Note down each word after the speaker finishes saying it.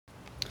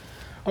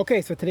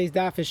Okay, so today's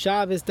daf is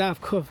Shabbos daf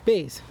Kuf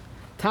Beis.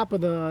 Top of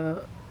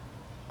the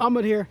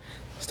Amud here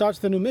starts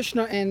the new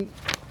Mishnah, and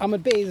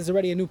Amud Beis is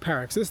already a new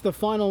parak. So this is the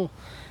final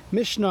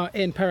Mishnah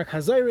in Parak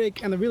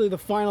Hazorik, and really the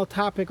final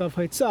topic of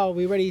Haitzah.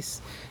 We already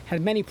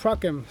had many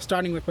prakim,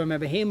 starting with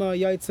Behema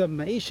Yaitza,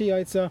 Ma'isha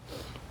Yaitza.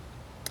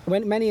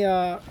 When many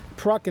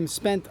prakim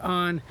spent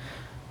on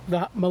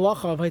the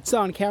malacha of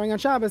Haitzah and carrying on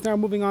Shabbos, now we're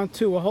moving on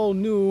to a whole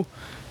new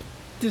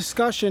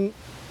discussion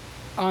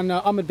on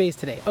Amud Beis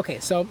today. Okay,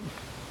 so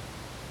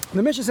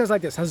the Mishnah says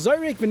like this: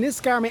 Hazorik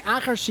v'niskar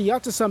me'achar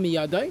shiyatzasa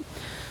miyadai.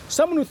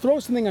 Someone who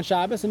throws something on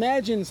Shabbos.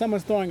 Imagine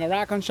someone's throwing a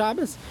rock on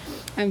Shabbos,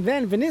 and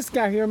then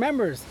v'niskar, he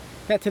remembers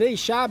that today's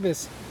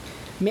Shabbos.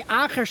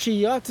 Me'achar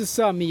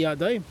shiyatzasa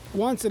miyadai.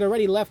 Once it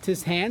already left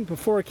his hand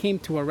before it came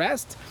to a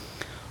rest.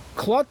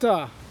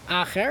 Klata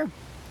acher,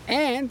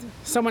 and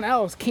someone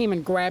else came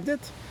and grabbed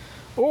it,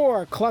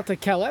 or klata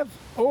kelev,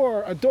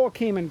 or a dog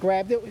came and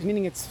grabbed it,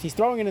 meaning he's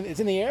throwing it, it's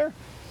in the air,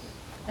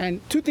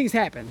 and two things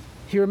happen.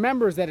 He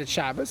remembers that it's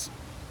Shabbos,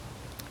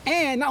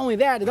 and not only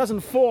that, it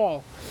doesn't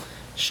fall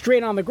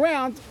straight on the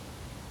ground.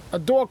 A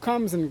dog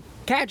comes and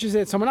catches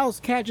it, someone else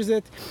catches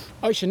it,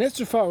 or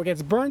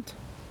gets burnt.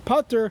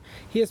 Putter,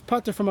 he has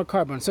putter from a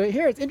carbon. So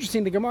here it's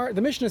interesting,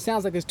 the Mishnah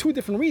sounds like there's two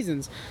different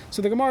reasons.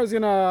 So the Gemara is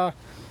going to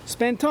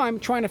spend time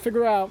trying to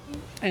figure out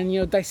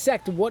and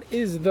dissect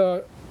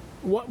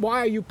why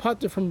are you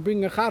putter from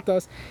bringing a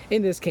chatas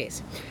in this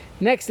case.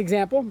 Next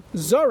example,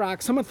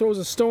 Zorak, someone throws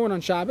a stone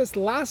on Shabbos,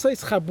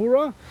 Lasais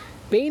Chabura,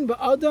 Bein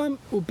Ba'adam,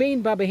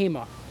 Ubein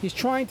Ba'behema. He's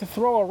trying to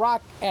throw a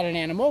rock at an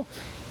animal,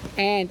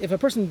 and if a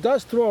person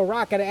does throw a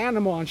rock at an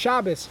animal on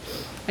Shabbos,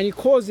 and you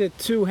cause it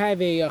to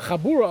have a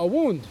Chabura, a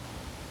wound,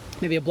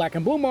 maybe a black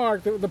and blue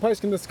mark the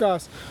place can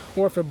discuss,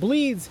 or if it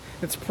bleeds,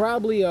 it's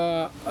probably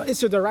a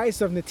Isser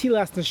Daraisa of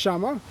Netilas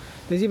Neshama.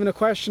 There's even a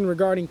question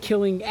regarding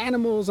killing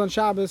animals on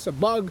Shabbos, a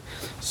bug.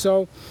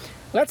 So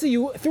let's say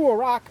you threw a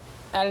rock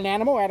at an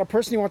animal, at a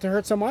person, you want to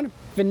hurt someone,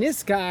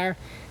 v'niskar,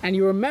 and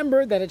you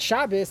remember that it's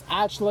Shabbos,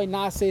 achloi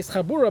nases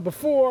chabura,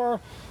 before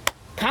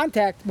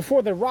contact,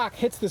 before the rock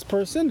hits this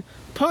person,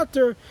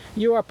 putter,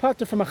 you are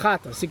putter from a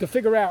chatas. So you can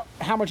figure out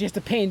how much he has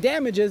to pay in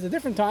damages a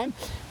different time,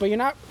 but you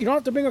don't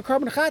have to bring a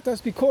carbon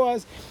chatas,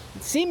 because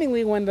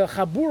seemingly when the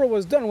chabura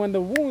was done, when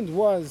the wound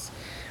was,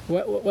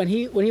 when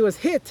he was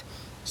hit,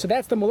 so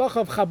that's the malacha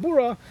of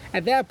chabura.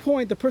 At that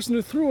point, the person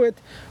who threw it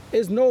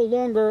is no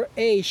longer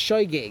a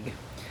shoygeg.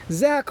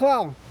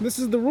 Zehaklal, this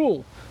is the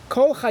rule.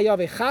 Kol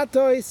chayav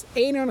echatois,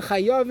 einon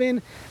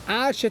chayavin,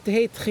 ad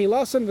shetehei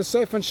tchilasan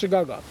v'soifan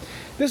shagaga.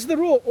 This is the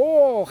rule.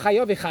 All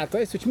chayav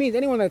echatois, which means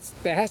anyone that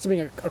has to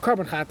bring a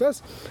carbon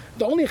chatos,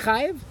 the only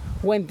chayav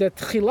when the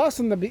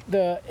tchilasan,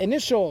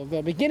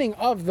 the beginning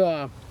of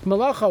the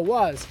malacha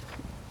was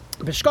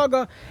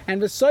bishkaga,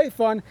 and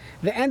v'soifan,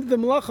 the end of the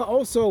malacha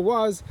also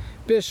was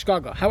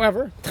bishkaga.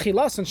 However,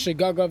 tchilasan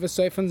shagaga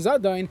v'soifan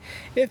zadain,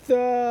 if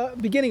the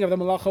beginning of the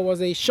malacha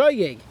was a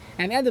shoyeg,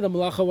 and end of the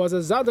malacha was a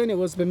zadon, it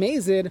was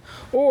b'mezid,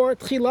 or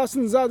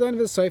tchilasan zadon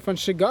v'soifan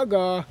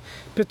shigaga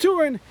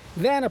peturin,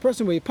 then a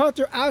person will be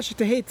patur ash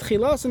tehei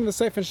tchilasan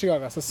v'soifan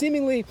shigaga. So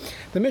seemingly,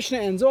 the Mishnah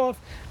ends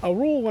off a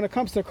rule when it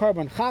comes to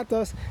carbon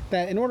chatas,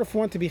 that in order for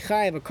one to be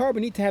chayav a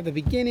carbon, you need to have the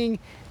beginning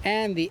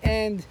and the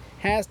end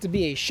has to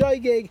be a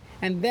shoygeg,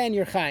 and then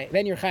you're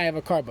chayav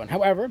a carbon.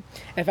 However,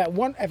 if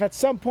at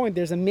some point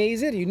there's a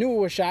mezid, you knew it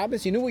was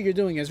Shabbos, you knew what you're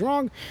doing is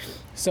wrong,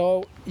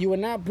 so you would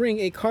not bring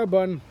a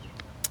carbon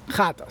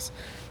chatas.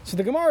 So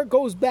the Gemara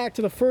goes back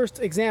to the first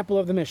example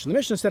of the Mishnah. The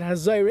Mishnah said,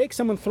 Hazorik,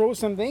 someone throws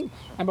something,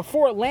 and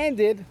before it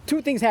landed,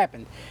 two things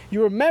happened.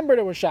 You remembered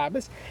it was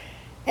Shabbos,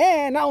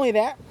 and not only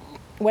that,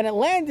 when it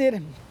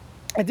landed,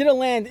 it didn't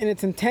land in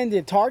its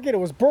intended target. It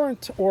was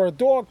burnt, or a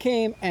dog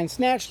came and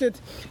snatched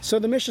it. So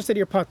the Mishnah said,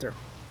 you're putter.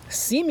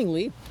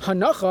 Seemingly,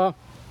 hanacha,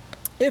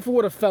 if it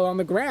would have fell on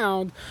the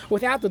ground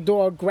without the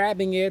dog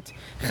grabbing it,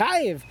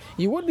 chayiv,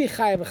 you would be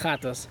chayiv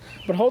chatas.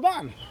 But hold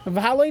on,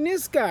 v'haloi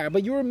niskar,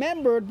 but you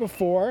remembered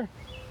before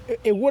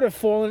it would have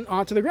fallen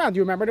onto the ground.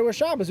 You remembered it was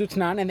Shabbos,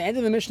 Utnan, and the end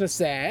of the Mishnah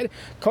said,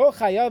 Kol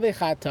chayav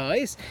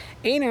chatais,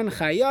 einan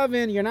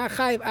chayavin, you're not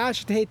chayiv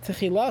ash tehei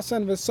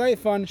techilasan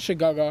v'soifan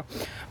shagaga,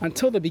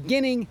 until the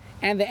beginning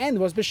and the end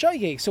was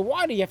b'shoygeg. So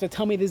why do you have to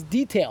tell me this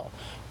detail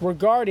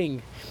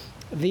regarding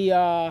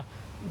that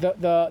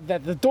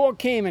the dog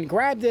came and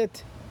grabbed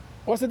it?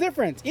 What's the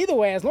difference? Either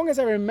way, as long as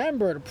I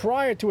remembered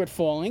prior to it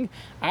falling,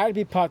 I would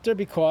be putter,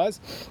 because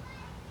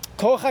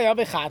the whole thing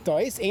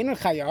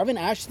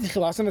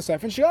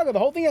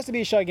has to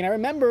be a shayg, and I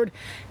remembered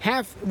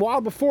half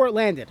while before it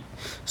landed.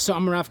 So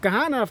Rav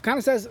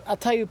Kahana says, I'll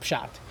tell you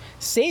pshat.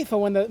 Seifa,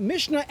 when the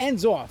Mishnah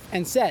ends off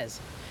and says,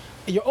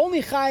 you're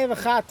only chayav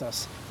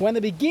chatas when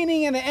the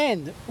beginning and the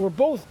end were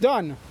both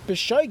done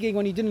b'shoygeg,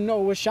 when you didn't know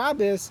it was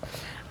Shabbos,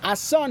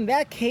 asan,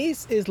 that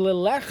case is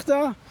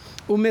lelechta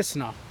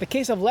umisna. The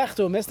case of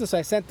lechta umisna, so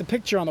I sent the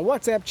picture on the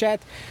WhatsApp chat,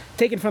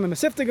 taken from the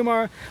Masifta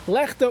Gemara.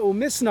 Lechta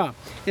umisna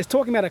is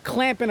talking about a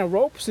clamp and a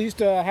rope. So you used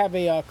to have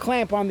a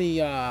clamp on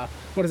the,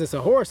 what is this, a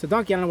horse, a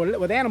donkey, I don't know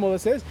what animal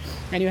this is,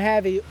 and you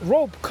have a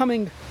rope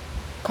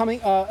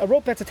a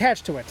rope that's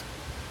attached to it.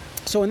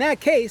 So in that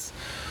case,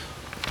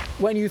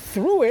 when you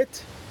threw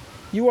it,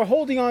 you were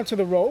holding on to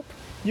the rope.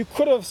 You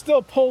could have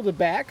still pulled it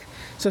back.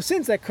 So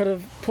since I could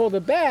have pulled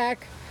it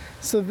back,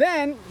 so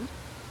then,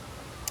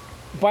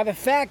 by the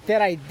fact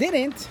that I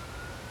didn't,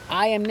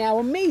 I am now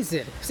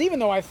amazed. So even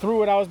though I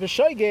threw it, I was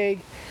b'shoigeg.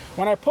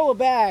 When I pull it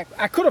back,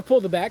 I could have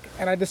pulled it back,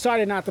 and I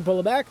decided not to pull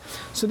it back.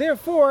 So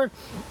therefore,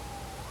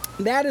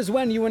 that is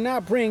when you would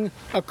not bring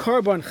a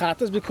korban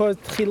chatas, because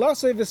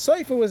tchilasei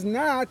v'soifa was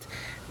not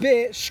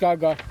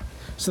b'shgaga.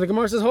 So the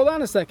Gemara says, hold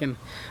on a second.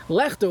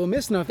 Lechto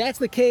umisna, if that's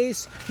the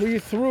case, where you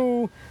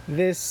threw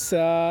this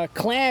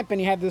clamp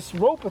and you had this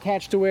rope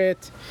attached to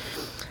it,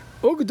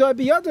 ugda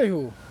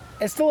biyadahu,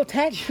 it's still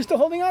attached, you're still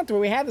holding on to it.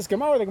 We had this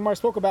Gemara, the Gemara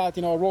spoke about,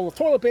 a roll of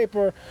toilet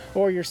paper,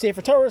 or your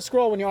Sefer Torah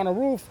scroll when you're on a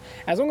roof.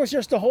 As long as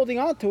you're still holding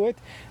on to it,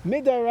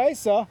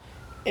 midaraisa,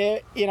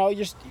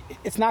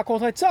 it's not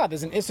called haitzah.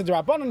 There's an issa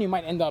d'rabbanan. You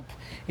might end up,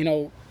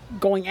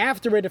 going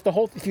after it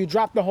if you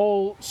drop the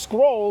whole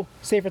scroll,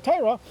 Sefer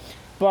Torah.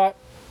 But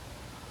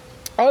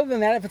other than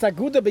that, if it's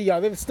aguda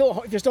b'yad,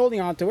 if you're still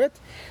holding on to it,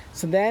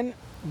 so then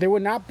it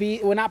would not be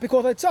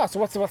called haitzah.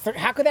 So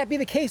how could that be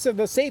the case of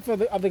the sefer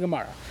of the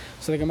Gemara?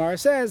 So the Gemara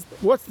says,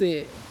 what's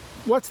the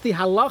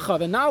halacha,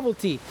 the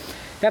novelty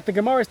that the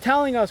Gemara is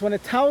telling us when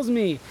it tells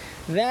me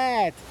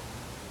that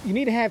you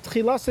need to have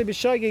tchilasei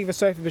b'shogeg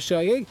v'soifa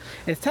b'shogeg?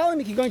 It's telling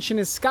me kigon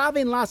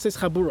sheniskavein lases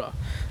chabura.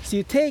 So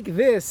you take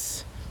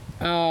this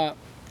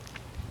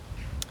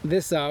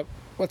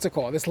what's it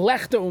called? This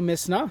lechta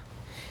umisna,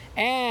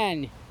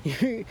 and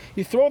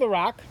you throw the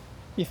rock,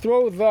 you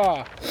throw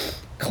the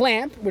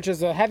clamp, which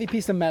is a heavy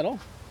piece of metal,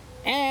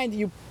 and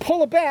you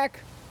pull it back,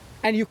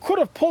 and you could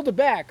have pulled it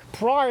back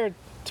prior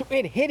to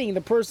it hitting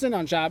the person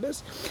on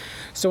Shabbos.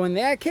 So in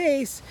that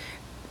case,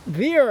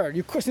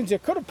 since you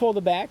could have pulled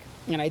it back,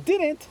 and I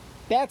didn't,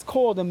 that's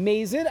called a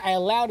mazid. I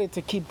allowed it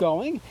to keep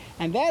going,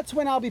 and that's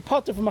when I'll be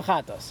patur from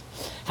achatas.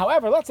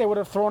 However, let's say I would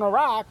have thrown a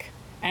rock,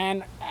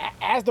 and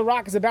as the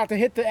rock is about to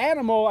hit the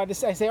animal, I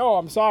say, "Oh,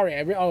 I'm sorry.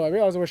 I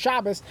realized it was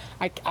Shabbos.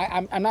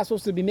 I'm not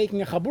supposed to be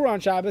making a chabur on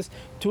Shabbos.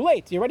 Too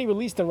late. You already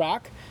released the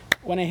rock.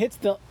 When it hits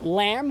the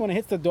lamb, when it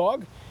hits the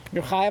dog,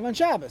 you're chayav on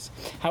Shabbos."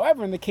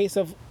 However, in the case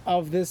of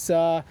this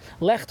lechto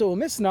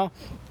umisna,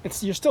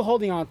 you're still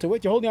holding on to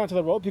it. You're holding on to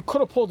the rope. You could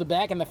have pulled it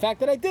back, and the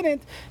fact that I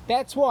didn't,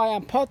 that's why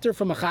I'm patur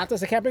from a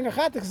chatas. I can't bring a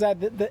chatas because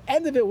the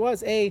end of it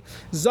was a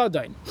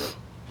zadain.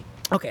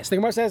 Okay, so the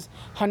Gemara says,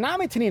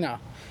 Hanami Tanina.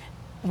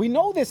 We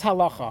know this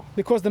halacha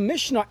because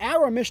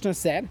our Mishnah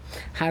said,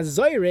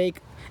 Hazoyrek,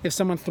 if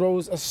someone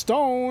throws a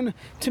stone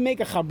to make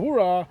a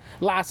chabura,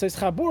 lases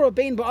chabura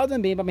bein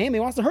ba'adam bein b'mehem, he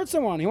wants to hurt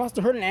someone, he wants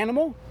to hurt an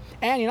animal,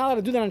 and you're not allowed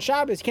to do that on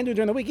Shabbos. You can't do it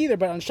during the week either,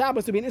 but on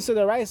Shabbos to be an issa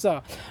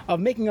d'oraisa of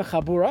making a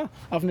chabura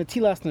of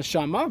netilas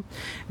neshama.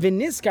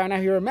 V'niskar, now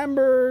he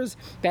remembers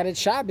that it's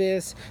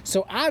Shabbos,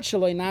 so ad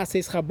shaloi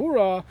nases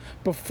chabura,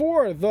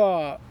 before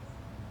the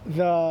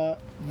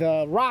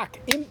rock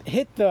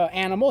hit the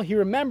animal, he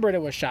remembered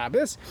it was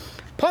Shabbos.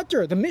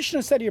 Putter, the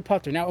Mishnah said you're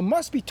putter. Now it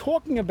must be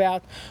talking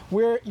about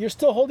where you're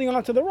still holding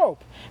on to the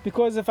rope,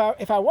 because if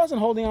I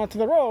wasn't holding on to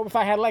the rope, if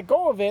I had let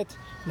go of it,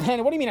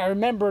 then what do you mean? I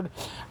remembered,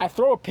 I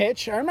throw a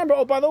pitch, I remember,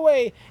 oh, by the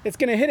way, it's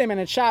going to hit him and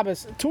it's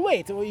Shabbos. Too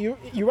late. You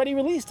already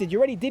released it. You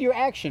already did your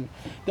action.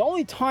 The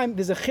only time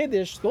there's a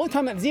chiddush, the only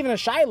time that there's even a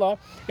shaila,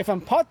 if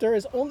I'm putter,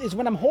 is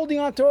when I'm holding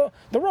on to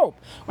the rope.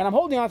 When I'm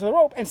holding on to the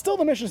rope, and still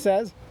the Mishnah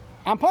says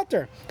I'm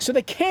putter. So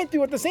they can't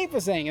do what the Sefer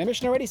is saying. And the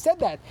Mishnah already said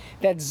that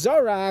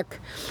Zarak,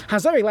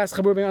 Hazari last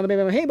chabur on the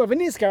Bema but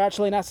Viniskar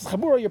actually nasas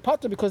chabur, you're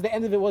putter because the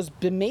end of it was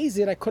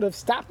b'mezid. I could have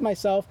stopped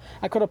myself.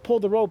 I could have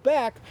pulled the rope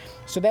back.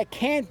 So that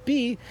can't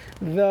be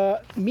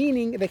the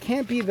meaning, that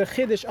can't be the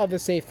chiddush of the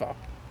Sefer.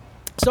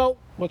 So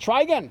we'll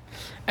try again.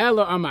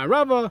 Ella Amar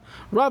Rava.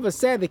 Rava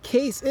said the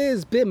case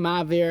is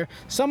b'mavir.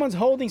 Someone's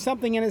holding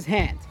something in his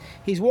hand.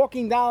 He's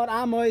walking down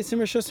Amois in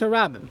Rishus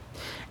Harabim,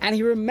 and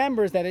he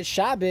remembers that it's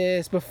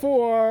Shabbos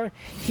before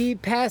he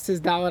passes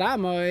Dalet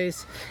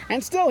Amois,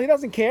 and still he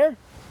doesn't care.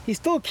 He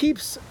still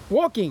keeps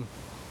walking.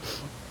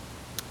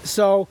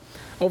 So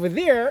over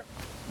there,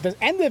 the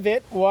end of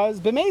it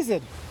was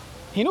b'mezid.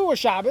 He knew it was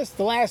Shabbos,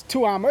 the last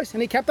 2 Amos,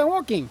 and he kept on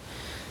walking.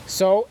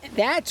 So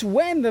that's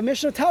when the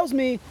Mishnah tells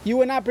me you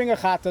would not bring a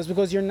chatas,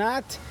 because you're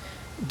not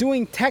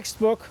doing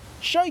textbook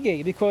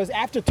shogeg, because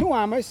after 2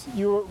 Amos,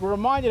 you were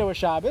reminded it was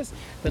Shabbos.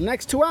 The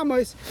next 2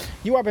 Amos,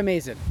 you are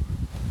b'mezid.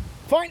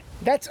 Fine,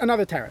 that's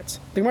another teretz.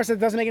 The Gemara says it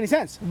doesn't make any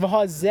sense. Go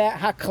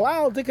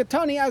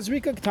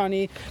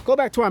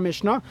back to our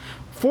Mishnah,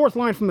 4th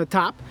line from the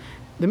top.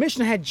 The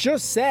Mishnah had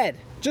just stated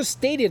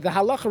the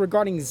halacha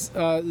regarding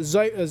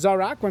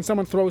zarak, when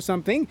someone throws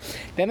something.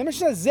 Then the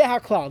Mishnah says zeh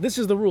haklal, this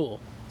is the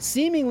rule.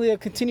 Seemingly a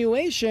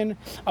continuation,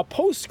 a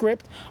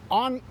postscript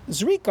on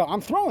zrika, on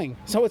throwing.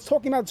 So it's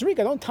talking about zrika.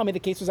 Don't tell me the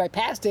case was I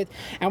passed it,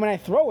 and when I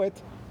throw it,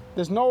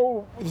 there's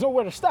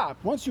nowhere to stop.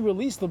 Once you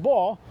release the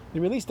ball,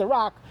 you release the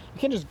rock,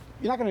 you're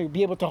not going to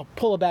be able to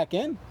pull it back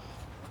in.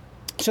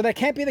 So that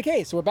can't be the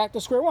case. So we're back to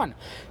square one.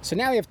 So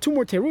now we have two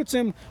more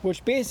terutzim,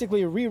 which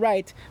basically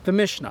rewrite the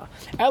Mishnah.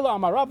 Ella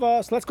Amar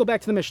Rava. So let's go back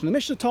to the Mishnah. The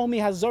Mishnah told me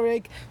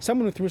Hazorik,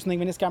 someone who threw something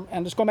v'niskar,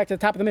 and just going back to the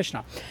top of the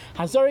Mishnah.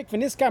 Hazorik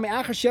v'niskar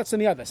me'achar shiatz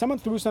miyada. Someone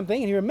threw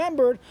something and he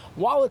remembered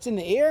while it's in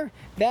the air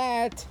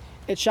that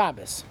it's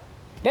Shabbos.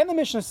 Then the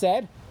Mishnah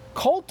said,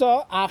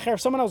 Kolta acher,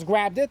 someone else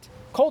grabbed it.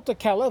 Kolta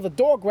kela, the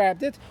dog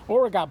grabbed it,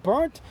 or it got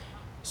burnt.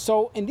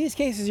 So in these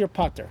cases, you're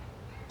putter.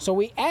 So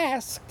we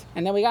asked,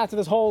 and then we got to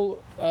this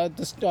whole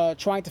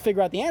trying to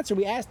figure out the answer.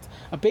 We asked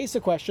a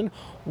basic question: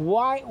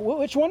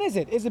 which one is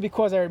it? Is it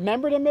because I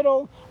remembered the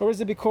middle, or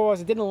is it because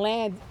it didn't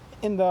land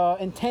in the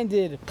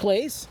intended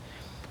place?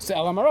 So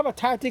Elamarava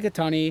Tarti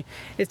Katani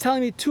is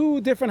telling me two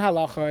different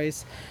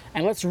halachos,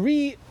 and let's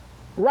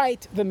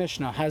rewrite the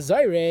Mishnah.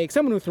 Hazayrek,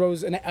 someone who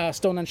throws a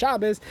stone on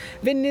Shabbos,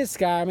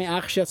 v'niskar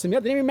me'ach shetzim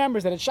yad. Then he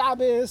remembers that it's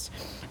Shabbos.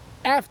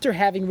 After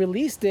having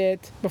released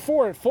it,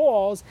 before it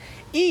falls,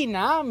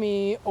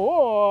 inami,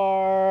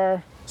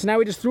 or... So now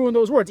we just threw in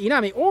those words,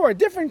 inami, or a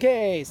different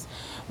case.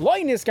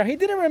 Loy niskar, he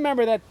didn't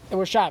remember that it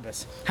was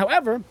Shabbos.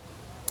 However,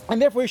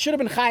 and therefore he should have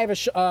been chayav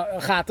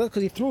chata,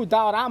 because he threw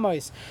dal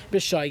amos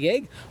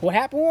b'shayeg. What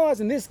happened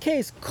was, in this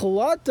case,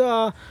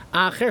 klata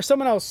acher,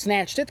 someone else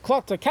snatched it,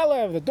 klata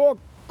kelev, the dog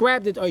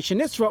grabbed it, or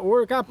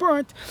it got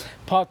burnt,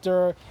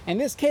 putter. In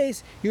this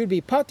case, you would be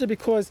putter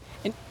because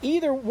in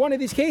either one of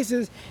these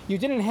cases, you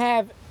didn't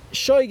have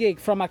shoygig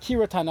from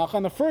Akira Tanakh.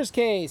 In the first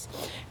case,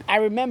 I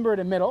remember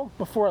the middle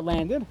before it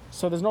landed,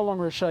 so there's no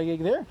longer a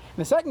shoygig there. In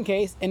the second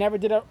case, it never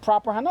did a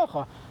proper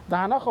hanacha. The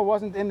hanacha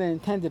wasn't in the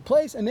intended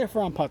place, and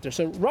therefore I'm putter.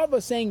 So Rava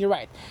is saying you're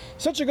right.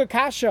 Such a good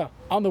kasha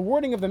on the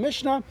wording of the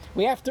Mishnah,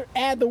 we have to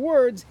add the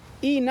words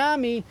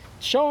inami,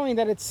 showing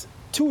that it's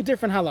two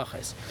different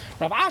halachas.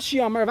 Rav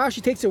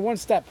Ashi takes it one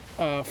step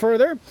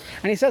further,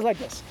 and he says like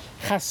this: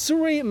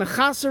 Chasuri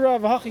mechasara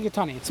v'hachi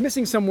getani. It's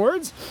missing some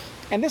words,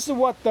 and this is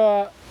what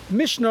the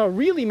Mishnah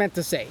really meant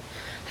to say.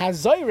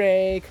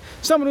 Hazayrek,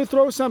 someone who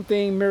throws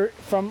something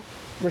from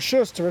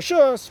Rishus to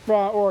Rishus,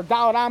 or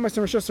Dalad Amos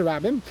to Rishus to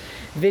Rabbim.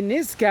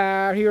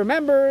 V'niskar, he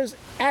remembers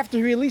after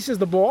he releases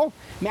the ball,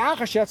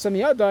 me'achar shetzam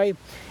yadai,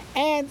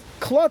 and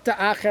klota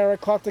acher,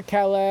 klota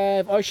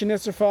kelev, oishin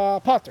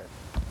nisrfa, potter.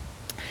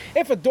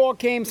 If a dog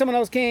came, someone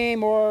else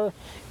came, or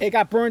it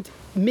got burnt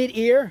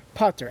mid-ear,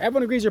 putter.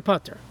 Everyone agrees you're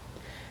putter.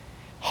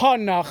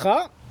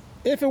 Hanacha,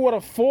 if it would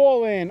have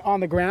fallen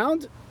on the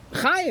ground,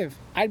 chayiv.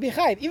 I'd be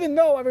chayiv, even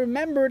though I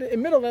remembered in the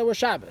middle that it was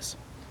Shabbos.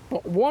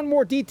 But one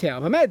more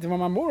detail. When are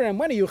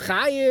you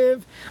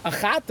chayiv a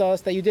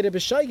chatas that you did a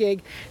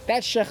b'shagig,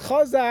 that's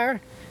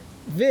shechazar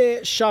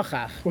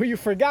v'shachach, where you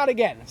forgot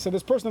again. So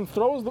this person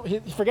he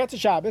forgets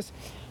it's Shabbos,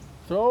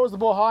 throws the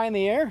ball high in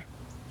the air,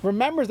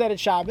 remembers that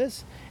it's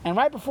Shabbos, and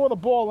right before the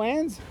ball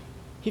lands,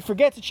 he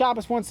forgets it's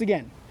Shabbos once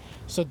again.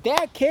 So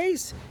that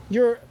case,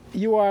 you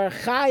are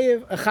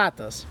chayiv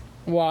achatas.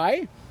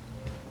 Why?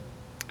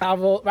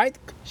 Right?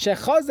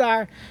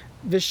 Shechazar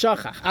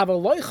v'shachach.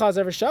 Aval loy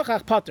chazar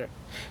v'shachach pater.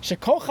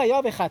 Shekol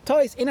chayav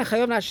echatois ina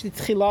chayav nashli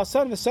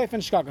tchilasan v'soif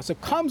v'shkaga. So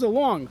comes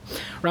along,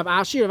 Rav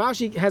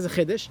Ashi has a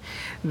chiddush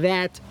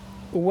that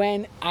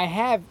when I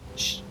have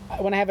a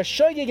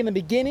shogeg in the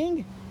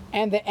beginning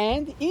and the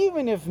end,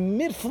 even if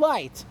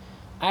mid-flight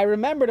I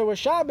remembered it was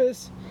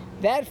Shabbos,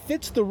 that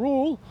fits the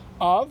rule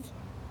of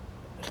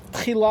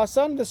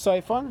Tchilasan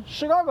v'Soifan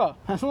Shagaga.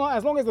 As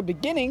long as the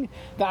beginning,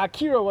 the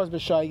Akira was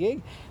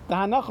b'Shagig, the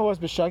Hanacha was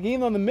b'Shagig, even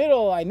though in the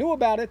middle I knew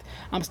about it,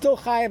 I'm still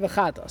Chayav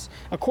v'Chatas.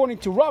 According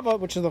to Rava,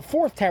 which is the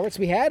fourth teretz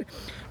we had,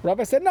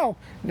 Rava said no,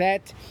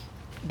 that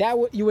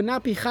you would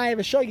not be Chayav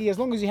v'Shagig as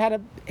long as you had a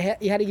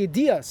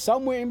Yediyah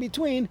somewhere in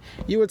between,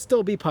 you would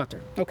still be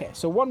Pater. Okay,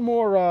 so one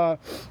more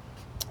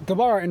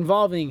Gemara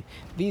involving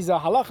these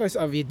halachas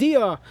of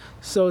Yediyah.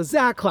 So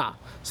Zakla.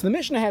 So the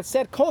Mishnah had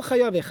said Kol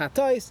Chayav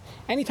v'Chatos.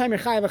 Anytime you're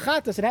Chayav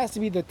v'Chatos, it has to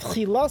be the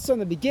Tchilasa in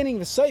the beginning,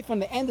 the Seif on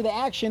the end of the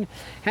action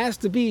has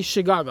to be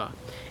Shigaga.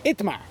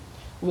 Itmar.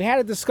 We had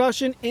a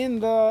discussion in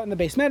the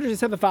base measures. It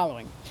said the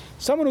following: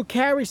 someone who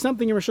carries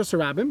something in Rishus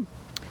Harabim,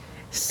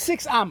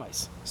 6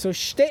 amas. So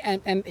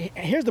and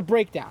here's the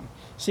breakdown.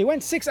 So he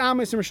went 6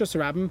 amas in Rishus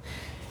Harabim.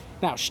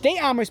 Now,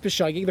 Shtei Amos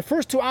b'Shagig, the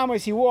first 2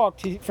 Amos he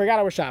walked, he forgot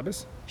it was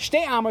Shabbos.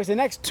 Shtei Amos, the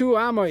next 2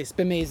 Amos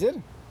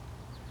b'Mezid.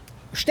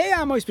 Shtei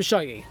Amos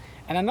b'Shagig,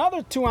 and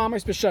another 2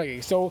 Amos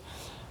b'Shagig. So,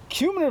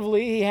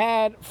 cumulatively, he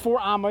had 4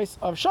 Amos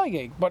of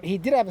Shagig, but he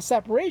did have a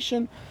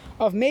separation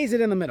of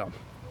Mezid in the middle.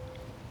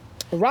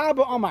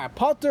 Rabba Omar,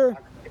 Potter,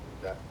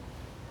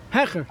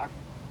 Hecher.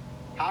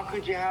 How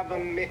could you have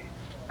a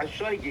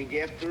Shagig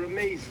after a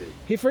Mezid?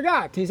 He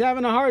forgot. He's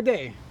having a hard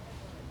day.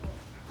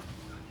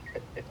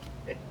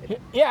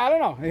 Yeah, I don't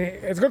know.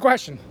 It's a good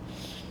question.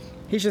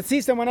 He should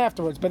see someone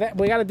afterwards, but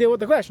we got to deal with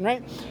the question,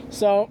 right?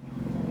 So,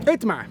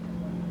 Itmar.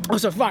 Oh,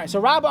 so fine. So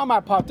Rabba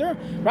Amar Potter.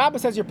 Rabba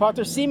says you're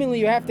Potter. Seemingly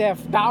you have to have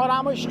Dalad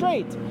Amos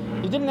straight.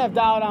 You didn't have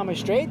Dalad Amos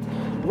straight.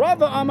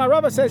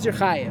 Rabba says you're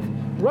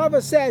Chayiv.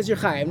 Rava says you're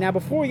Chayiv. Now,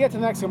 before we get to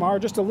the next Gemara,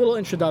 just a little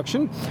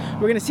introduction.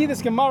 We're going to see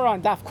this Gemara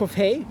on Daf Kuf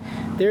Hey.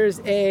 There's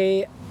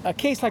a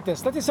case like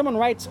this. Let's say someone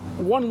writes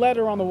one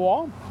letter on the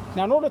wall,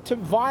 Now, in order to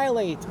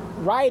violate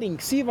writing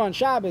Ksiva on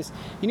Shabbos,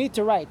 you need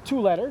to write 2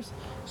 letters.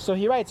 So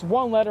he writes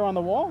 1 letter on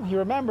the wall. He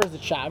remembers the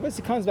Shabbos.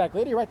 He comes back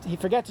later. He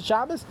forgets the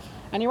Shabbos,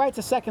 and he writes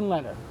a 2nd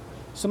letter.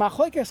 So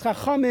Machlokes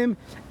Chachamim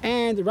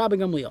and Rabbi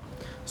Gamliel.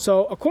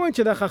 So according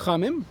to the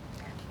Chachamim,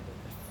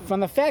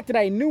 from the fact that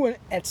I knew it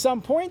at some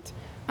point,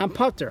 I'm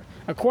patur.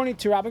 According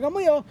to Rabbi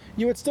Gamliel,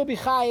 you would still be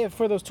chayiv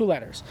for those 2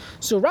 letters.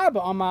 So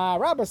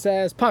Rabba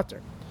says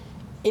patur.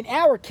 In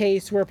our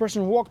case, where a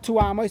person walked 2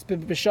 amos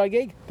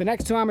b'shagig, the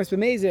next 2 amos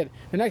b'mezid,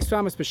 the next 2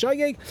 amos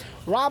b'shagig,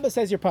 Rabba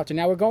says you're patur.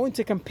 Now we're going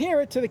to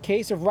compare it to the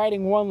case of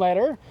writing 1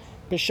 letter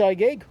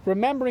b'shagig,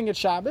 remembering it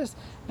Shabbos,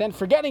 then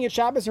forgetting it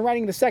Shabbos and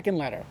writing the 2nd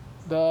letter,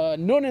 the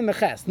nun and the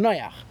ches,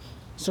 noyach.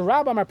 So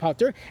Rabba Amar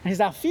patur, and his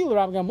afil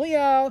Rabbi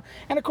Gamliel,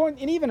 and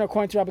even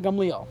according to Rabbi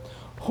Gamliel,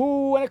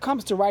 who, when it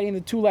comes to writing the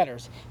 2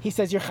 letters, he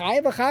says you're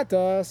chayiv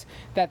achatas,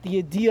 that the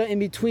idea in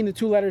between the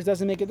 2 letters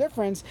doesn't make a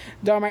difference.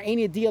 Damar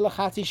any idea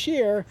lachati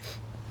shir,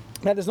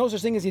 that there's no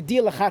such thing as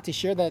idea lachati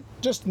shir, that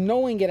just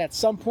knowing it at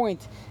some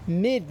point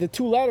mid the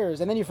 2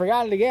 letters and then you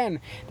forgot it again,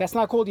 that's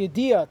not called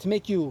idea to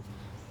make you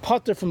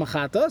patur from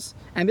achatas,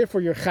 and therefore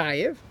you're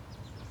chayiv.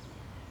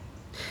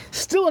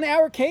 Still, in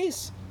our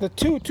case, the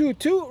 2, 2,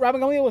 2, Rabbi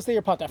Gamliel will say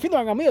you're patur.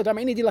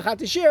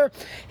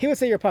 He would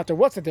say you're patur.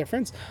 What's the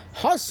difference?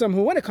 Hassam,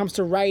 who when it comes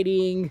to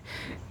writing,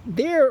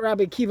 there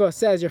Rabbi Kiva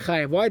says you're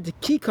chayiv. Why? The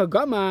kika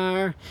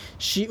gamar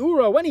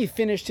shiura. When he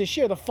finished his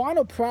shir, the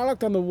final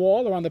product on the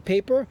wall or on the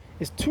paper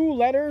is 2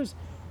 letters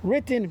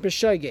written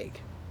b'shagig.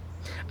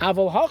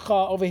 Aval hacha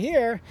over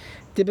here,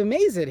 the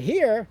b'mezid.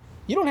 Here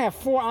you don't have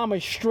 4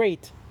 amos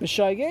straight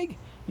b'shagig.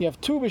 You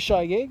have 2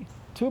 b'shagig,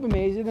 2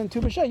 b'mezid, and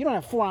 2 b'shagig. You don't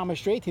have 4 amos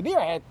straight. There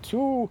I had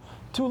 2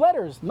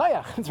 letters,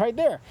 Noach, it's right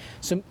there.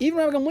 So even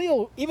Rabbi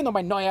Gamliel, even though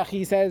by Noach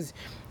he says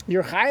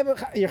you're chayiv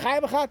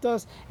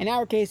achatos, in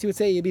our case he would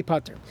say you'd be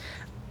patur.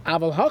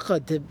 Aval hacha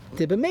de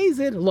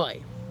b'mezid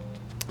loy.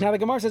 Now the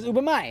Gemara says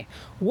ubamai.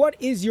 What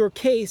is your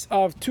case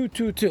of 2,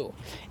 2, 2?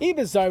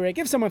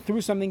 If someone threw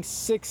something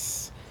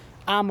 6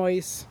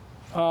 amos,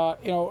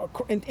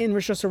 in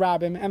Rosh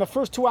Hashanah, and the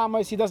first 2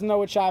 amos he doesn't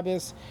know it's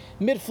Shabbos.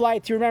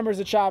 Mid-flight he remembers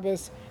it's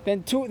Shabbos.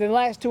 Then the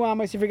last 2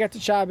 amos he forgets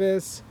it's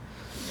Shabbos.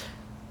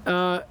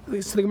 So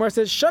the Gemara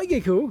says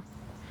shagiku.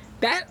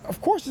 That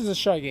of course is a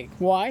shagig.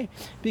 Why?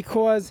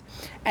 Because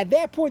at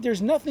that point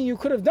there's nothing you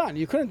could have done.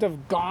 You couldn't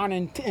have gone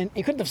and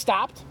you couldn't have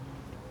stopped.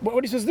 What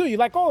are you supposed to do? You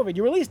let go of it.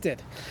 You released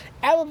it.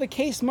 Out of the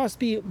case must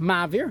be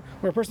mavir,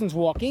 where a person's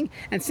walking,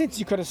 and since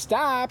you could have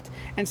stopped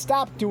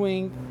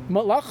doing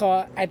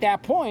malacha at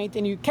that point,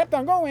 and you kept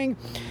on going,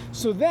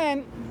 so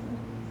then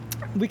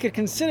we could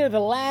consider the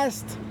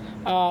last.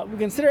 We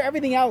consider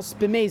everything else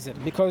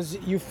b'mezid because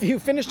you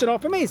finished it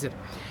off b'mezid.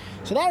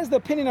 So that is the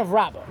opinion of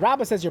Rabba.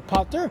 Rabba says you're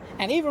patur,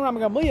 and even Rabbi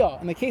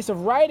Gamliel, in the case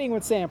of writing,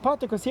 would say I'm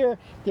patur because here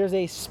there's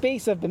a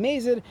space of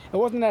b'mezid. It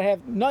wasn't that I have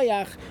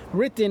noyach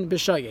written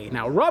b'shagig.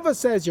 Now Rabba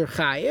says you're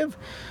chayiv.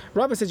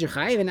 And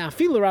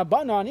afilu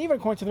Rabbanan, even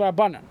according to the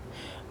Rabbanan,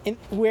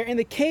 where in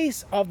the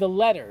case of the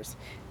letters,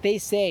 they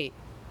say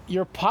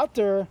you're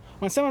patur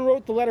when someone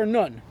wrote the letter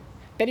nun,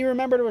 then he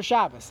remembered it was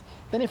Shabbos,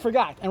 then he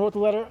forgot and wrote the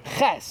letter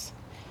ches.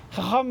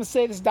 Chacham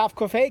say this is Daf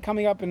Kofei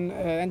coming up in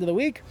end of the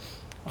week.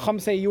 Chacham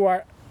say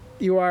you're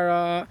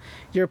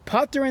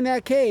patur in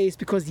that case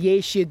because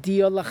yesh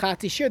yediyah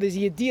lachati shir. There's a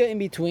yediyah in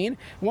between.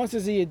 Once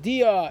there's a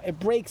yediyah, it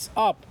breaks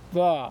up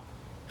the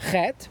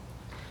chet.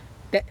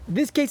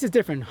 This case is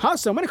different.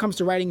 Hasa, when it comes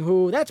to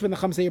writing that's when the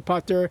Chacham say you're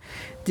patur.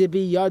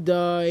 Dibi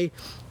yadai.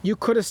 You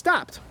could have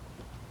stopped.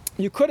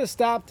 You could have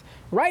stopped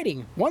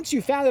writing. Once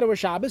you found that it was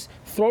Shabbos,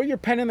 throw your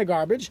pen in the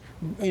garbage.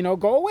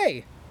 Go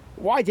away.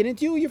 Why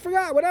didn't you? You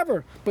forgot,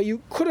 whatever. But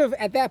you could have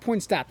at that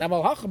point stopped. But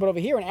over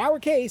here, in our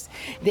case,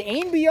 the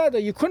ein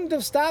biyada, you couldn't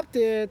have stopped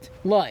it.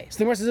 Lie. So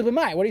the Gemara says,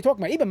 what are you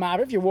talking about? Even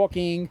if you're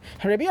walking,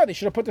 they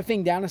should have put the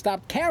thing down and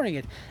stopped carrying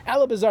it.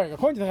 Ela bizarre.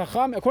 According to the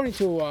Chacham, according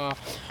to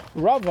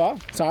Rava,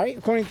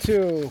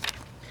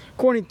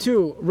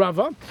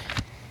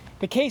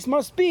 the case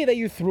must be that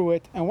you threw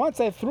it, and once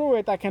I threw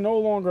it, I can no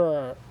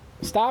longer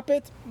stop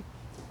it.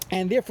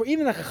 And therefore,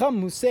 even the Chacham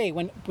who say,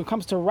 when it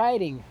comes to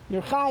writing,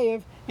 you're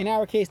chayiv, in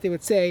our case, they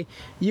would say,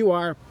 you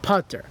are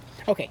patur.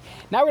 Okay,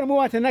 now we're going to move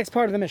on to the next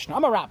part of the Mishnah.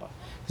 I'm a rabba.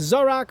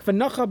 Zorak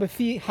v'nacha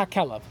b'fi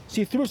hakelav.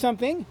 So you threw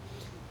something,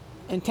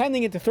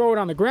 intending it to throw it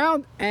on the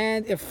ground,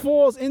 and it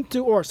falls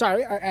into,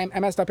 I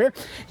messed up here.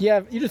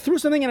 You just threw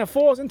something and it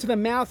falls into the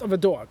mouth of a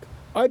dog.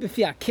 Or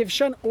b'fi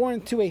hakivshan, or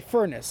into a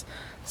furnace.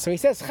 So he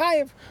says,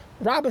 chayiv.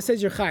 Rabba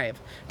says you're chayiv.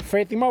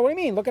 What do you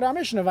mean? Look at our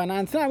Mishnah.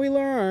 Vanan we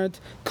learned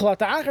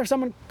klata or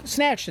someone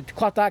snatched it.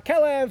 Klata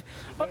kelev. Is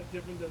that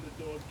different than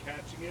the dog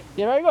catching it?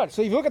 Yeah, very good.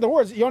 So if you look at the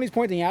words Yoni's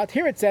pointing out,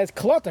 here it says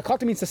klata.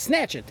 Klata means to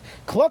snatch it.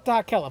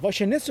 Klata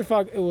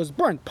kelev. It was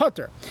burnt.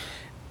 Putter.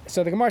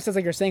 So the Gemara says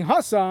like you're saying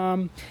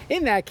Hassam.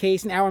 In that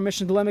case, in our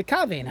Mishnah dilemma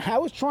kavin, I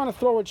was trying to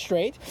throw it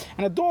straight,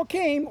 and a dog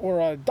came, or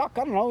a duck,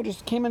 I don't know,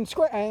 just came and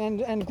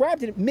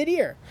grabbed it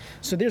mid-ear.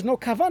 So there's no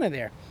kavana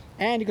there.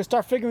 And you can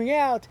start figuring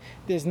out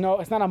it's not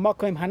a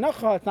makom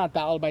hanacha, it's not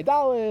daled by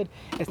daled,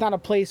 it's not a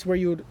place where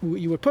you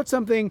would put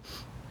something,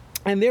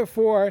 and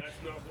therefore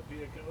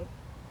Piyakela?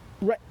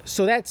 Right.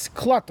 So that's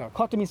klata.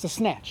 Klata means to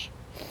snatch.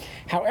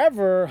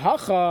 However,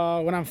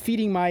 hacha, when I'm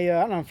feeding my,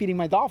 I'm feeding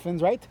my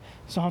dolphins, right?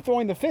 So I'm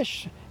throwing the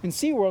fish in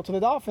SeaWorld to the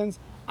dolphins.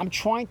 I'm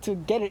trying to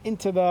get it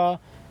into the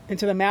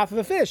mouth of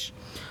the fish.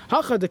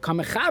 Hacha de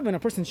kamechaven, a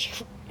person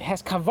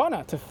has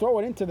kavana to throw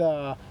it into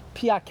the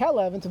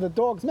piyakelev, into the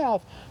dog's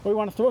mouth, or we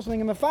want to throw something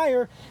in the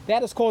fire.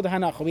 That is called the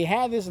hanacha. We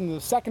had this in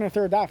the second or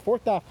third daf,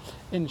 fourth daf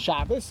in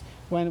Shabbos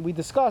when we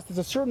discussed there's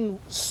a certain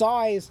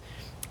size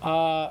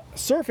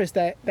surface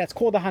that's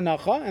called the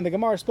hanacha, and the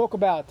Gemara spoke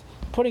about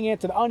putting it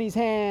into the ani's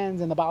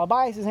hands and the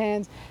balabais'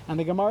 hands, and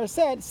the Gemara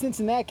said, since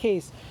in that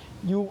case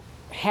you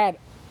had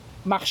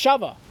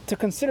machshava to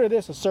consider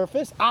this a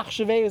surface,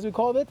 achshaveh as we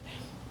called it,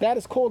 that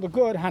is called a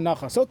good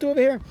hanacha. So to over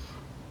here,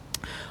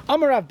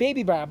 Amarav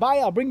baby bar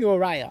Abaya, I'll bring you a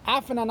raya.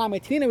 Afanana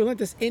metina, we learned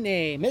this in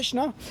a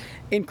Mishnah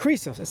in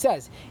Krisos. It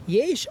says,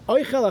 Yesh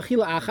oichel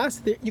achila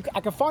achas. I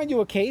can find you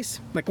a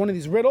case, like one of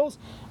these riddles.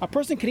 A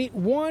person could eat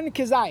one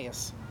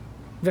kezayas.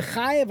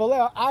 V'chayev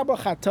aleh arba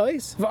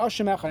chatois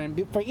v'ashem echad.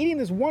 And for eating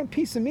this one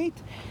piece of meat,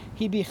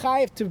 he'd be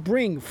chayev to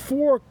bring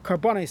 4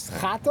 karbonis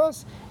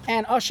chatos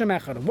and ashem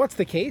echad. What's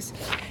the case?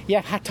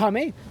 You have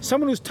hatame,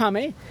 someone who's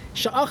tame,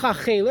 sha'acha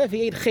chelev,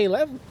 he ate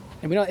chelev,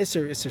 and we know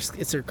Isser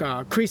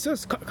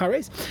krisos,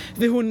 kares,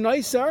 v'hu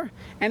noiser,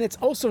 and it's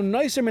also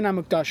noiser min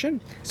hamukdashin,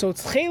 so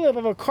it's chelev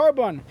of a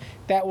carbon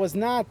that was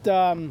not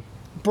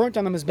burnt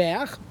on the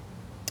mizbeach,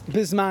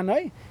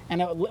 bismanoi,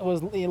 and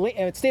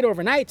it stayed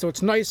overnight, so it's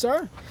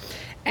noiser,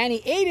 and he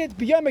ate it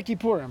b'yom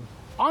kippurim,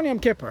 on Yom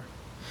Kippur.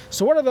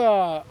 So what are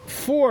the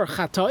 4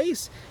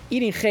 chatois?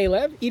 Eating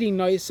chelev, eating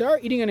noiser,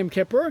 eating on Yom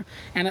Kippur,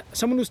 and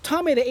someone who's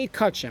tamei they ate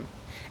kachim.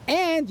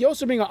 And you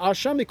also bring an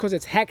asham because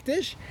it's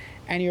hektish,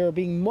 and you're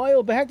being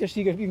moil behektish, so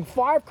you're being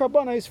 5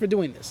 karbonos for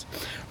doing this.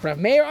 Rav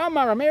Meir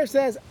Amar, Rav Meir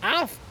says,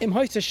 Af im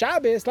hoytze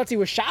Shabbos, let's see,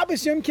 with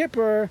Shabbos Yom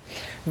Kippur,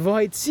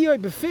 v'hoitzioi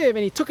befiv, and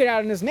he took it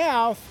out in his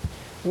mouth,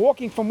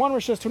 walking from one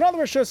rishus to another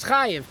rishus,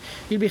 chayiv.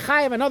 You'd be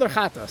chayiv another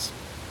chatas.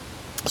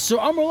 So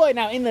Amrullah,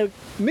 now in the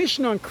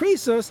Mishnah on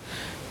Krisos,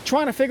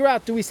 trying to figure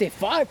out, do we say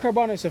 5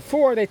 karbonos or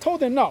 4? They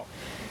told him no.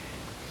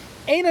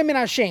 Eina min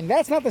hashem,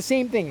 that's not the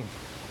same thing.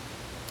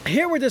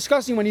 Here we're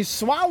discussing when you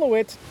swallow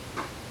it,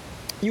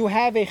 you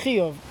have a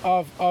chiyuv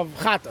of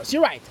chatos.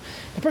 You're right.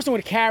 The person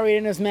would carry it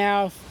in his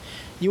mouth.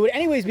 You would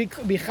anyways be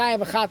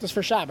chayav a chatos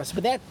for Shabbos,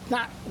 but that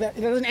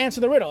doesn't answer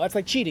the riddle. That's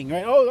like cheating,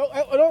 right? Oh,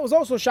 it was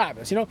also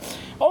Shabbos,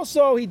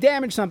 Also, he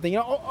damaged something.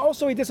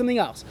 Also he did something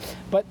else.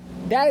 But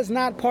that is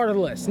not part of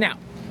the list. Now,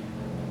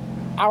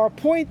 our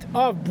point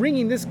of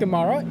bringing this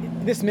Gemara,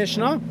 this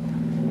Mishnah,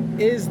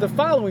 is the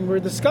following. We're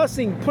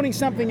discussing putting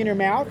something in your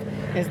mouth.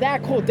 Is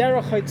that called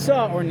derech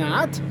chaytza or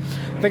not?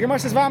 The Gemara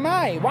says,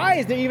 V'amai. Why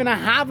is there even a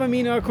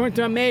havamina according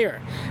to a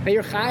mayor that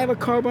you're chayav a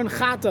carbon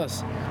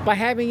chatas by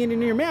having it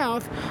in your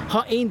mouth?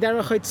 Ha'ein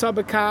derech chaytza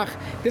b'kach.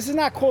 This is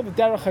not called the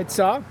derech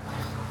chaytza.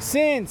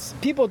 Since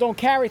people don't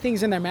carry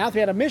things in their mouth, we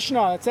had a Mishnah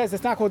that says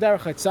it's not called derech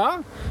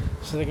chaytza.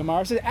 So the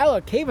Gemara says, Ella,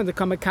 kaven to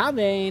come a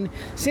kaven.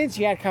 Since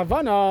you had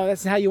kavana,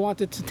 that's how you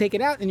wanted to take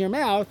it out in your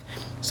mouth.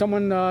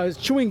 Someone is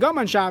chewing gum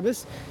on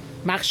Shabbos.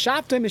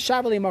 Machshavta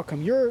mishavali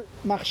makam. Your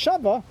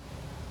machshava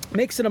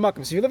makes it a makam.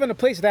 So if you live in a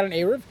place without an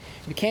eruv,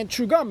 you can't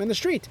chew gum in the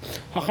street.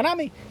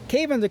 Hachanami,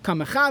 kaven to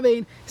come a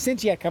kaven.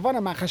 Since you had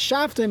kavana,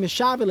 machshavta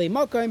mishavali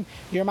makam.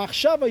 Your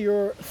machshava,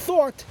 your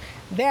thought,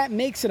 that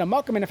makes it a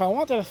makam. And if I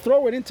wanted to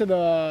throw it into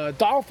the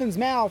dolphin's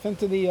mouth,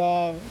 into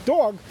the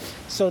dog,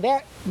 so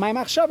that my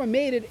machshava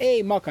made it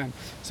a makam.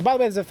 So by the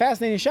way, there's a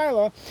fascinating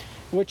shaila,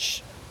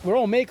 which we're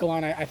all makel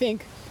on, I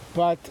think,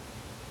 but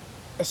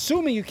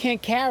assuming you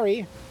can't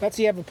carry, let's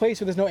say you have a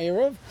place where there's no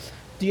eruv,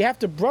 do you have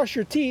to brush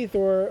your teeth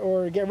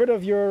or get rid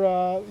of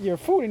your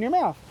food in your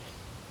mouth?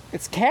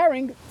 It's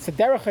carrying, it's a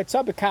derech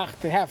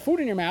chaytza to have food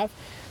in your mouth.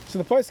 So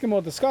the poskim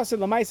will discuss it.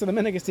 L'maisa the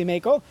minhag is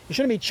timekel. You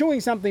shouldn't be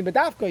chewing something, but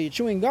dafka, you're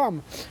chewing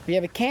gum. If you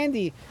have a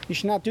candy, you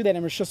should not do that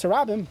in Rishus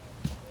Harabim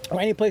or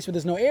any place where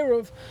there's no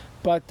eruv.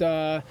 But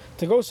to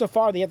go so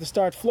far, they have to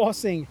start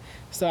flossing.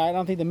 So I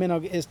don't think the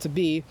minhag is to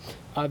be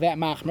that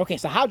machmer. Okay,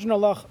 so Hadron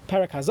Alach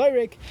Perek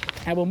Hazorik,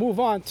 and we'll move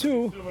on to.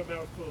 You have a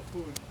mouthful of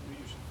food that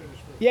you should finish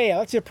first. Yeah.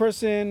 Let's say a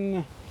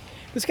person.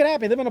 This could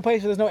happen. You live in a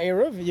place where there's no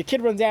eruv. Your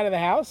kid runs out of the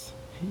house.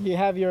 You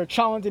have your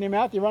cholent in your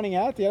mouth. You're running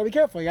out. You gotta be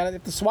careful. You gotta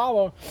have to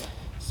swallow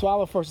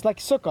first. It's like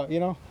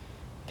sukkah,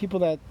 people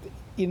that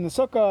eat in the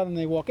sukkah and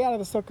they walk out of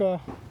the sukkah,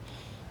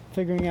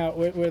 figuring out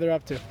where they're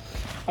up to.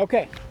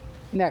 Okay,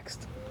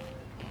 next.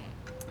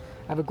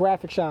 I have a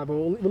graphic shot, but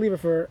we'll leave it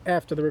for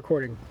after the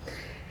recording.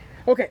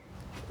 Okay,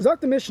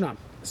 Zok the Mishnah.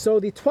 So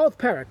the 12th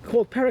parak,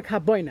 called Parak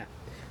Haboina.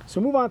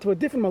 So move on to a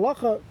different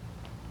malacha,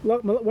 one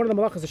of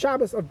the malachas of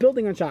Shabbos, of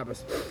building on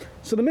Shabbos.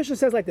 So the Mishnah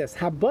says like this: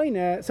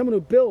 Haboina, someone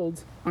who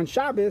builds on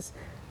Shabbos,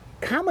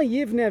 Kama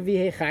yivne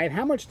v'hechayv.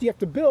 How much do you have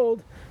to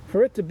build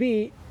for you to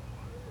be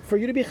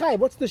chayv?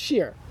 What's the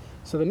shear?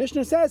 So the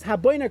Mishnah says,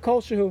 Haboina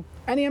kol shehu.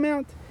 Any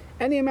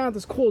amount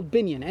is called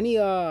binyan. Any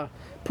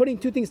putting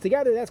two things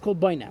together, that's called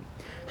boina.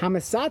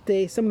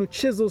 Hamasate, someone who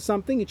chisels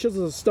something, he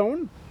chisels a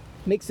stone.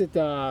 makes it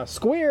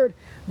squared.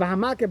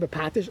 V'hamake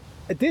b'patish.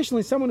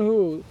 Additionally, someone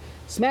who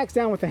smacks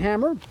down with a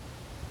hammer,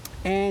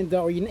 and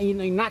or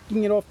you're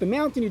knocking it off the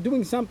mountain, you're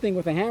doing something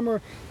with a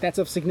hammer that's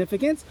of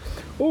significance.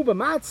 Uba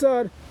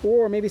matzad,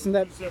 or maybe some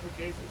that. Two separate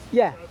cases.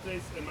 Yeah.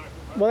 Matzahs and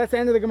makabah. Well, that's the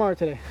end of the Gemara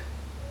today.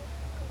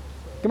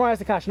 Gemara has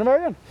the kasha. No,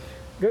 very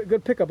good.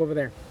 Good pickup over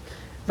there.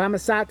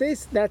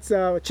 Vamasates, that's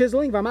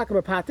chiseling.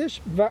 Vamakaba patish.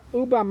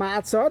 Uba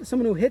matzad,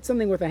 someone who hits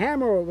something with a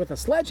hammer or with a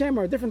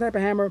sledgehammer or a different type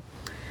of hammer.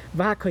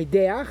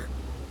 Vahakoideach,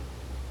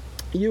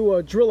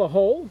 you drill a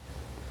hole.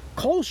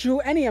 Kolshu,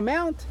 any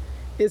amount,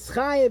 is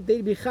chayev,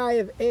 they'd be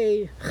chayev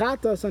a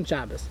chatas on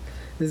Shabbos.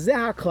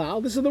 Zeh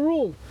haklal, this is the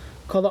rule.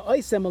 Called the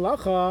oiseh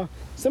malacha,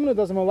 someone who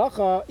does a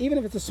malacha, even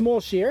if it's a small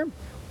shear,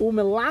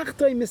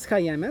 umelachtoi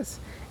miskayemes,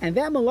 and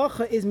that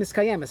malacha is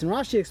miskayemes. And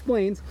Rashi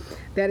explains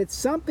that it's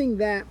something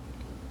that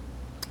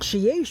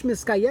sheyesh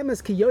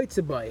miskayemes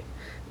kiyotzebay,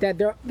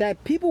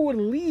 that people would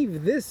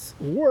leave this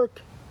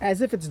work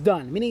as if it's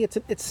done, meaning it's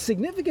a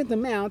significant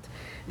amount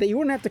that you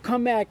wouldn't have to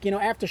come back,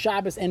 after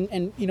Shabbos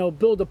and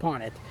build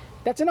upon it.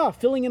 That's enough,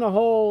 filling in a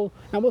hole.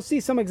 And we'll see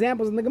some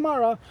examples in the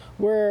Gemara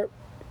where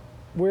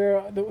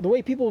the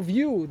way people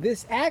view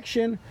this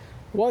action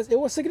was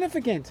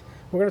significant.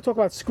 We're going to talk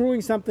about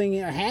screwing something,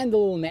 a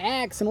handle and the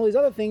axe and all these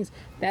other things.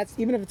 That's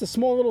even if it's a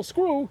small little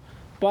screw,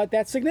 but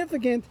that's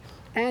significant,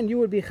 and you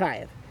would be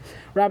chayev.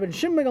 Rabbi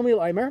Shimon ben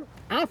Gamliel Omer,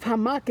 af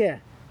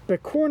hamake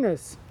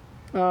bekornus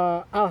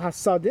al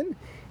hasadin.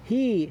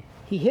 He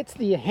hits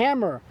the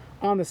hammer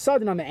on the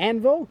sudden on the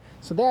anvil,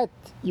 so that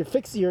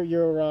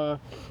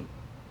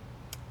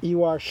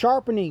you are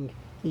sharpening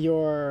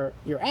your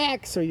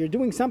axe, or you're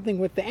doing something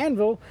with the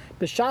anvil,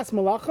 b'shas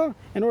malacha,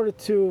 in order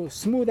to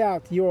smooth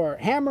out your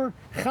hammer.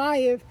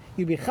 Chayev,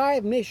 you be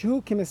chayev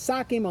meshu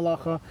kimisake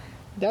malacha.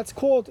 That's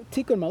called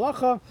tikkun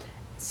malacha.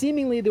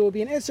 Seemingly there will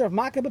be an issur of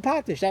makah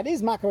b'patish. That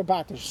is makah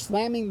b'patish,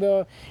 slamming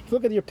the. If you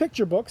look at your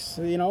picture books,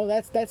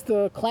 that's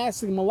the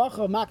classic malacha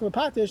of makah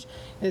b'patish,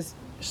 is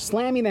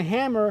slamming the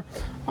hammer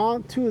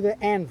onto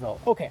the anvil.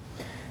 Okay.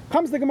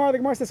 Comes the Gemara. The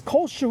Gemara says,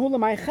 "Kol shehula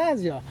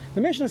ma'chazia."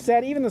 The Mishnah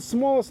said even the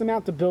smallest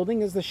amount of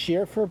building is the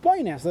shear for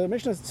boinah. So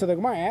the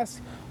Gemara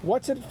asks,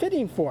 "What's it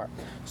fitting for?"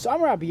 So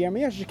Amar Rabbi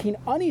Yirmiyah, "Shekin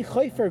ani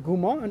chayfer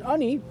guma." An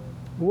ani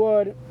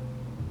would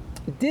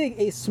dig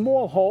a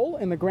small hole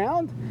in the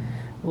ground,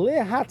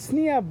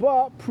 lehatznia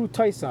ba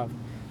prutaisav,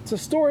 to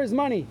store his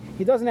money.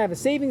 He doesn't have a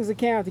savings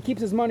account. He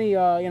keeps his money,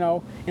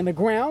 in the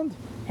ground.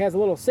 He has a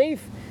little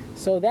safe.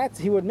 So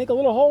he would make a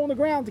little hole in the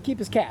ground to keep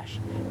his cash.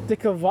 The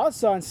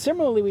kavasa, and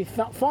similarly we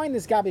find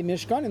this Gabi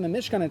Mishkan in the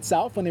Mishkan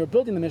itself, when they were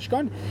building the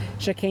Mishkan,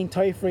 Shekain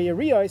Toifrei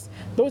Yeriyos,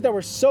 those that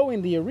were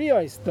sewing the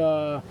Yeriyos,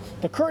 the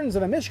curtains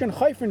of the Mishkan,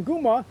 Chayfer and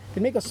Guma,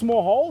 they make a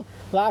small hole,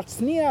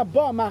 Latznia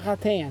ba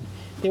machatein.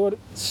 They would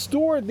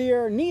store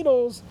their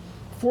needles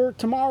for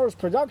tomorrow's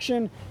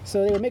production,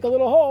 so they would make a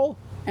little hole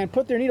and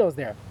put their needles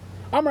there.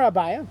 Amar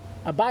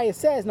Abaya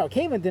says, no,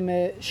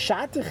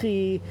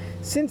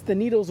 since the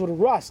needles would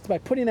rust by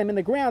putting them in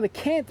the ground, it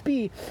can't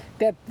be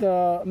that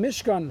the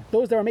Mishkan,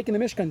 those that were making the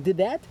Mishkan, did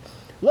that.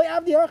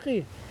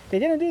 They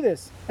didn't do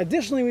this.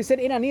 Additionally, we said,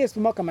 it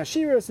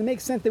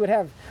makes sense they would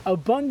have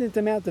abundant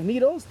amount of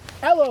needles.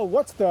 Elo,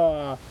 what's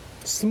the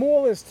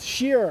smallest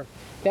shear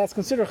that's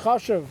considered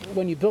chashav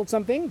when you build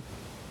something?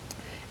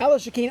 Elo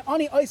shekin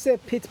ani oise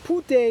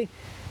pitpute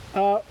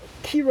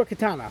kira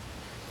katana.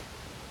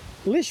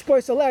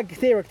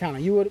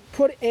 You would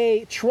put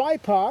a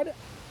tripod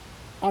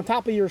on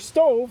top of your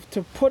stove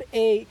to put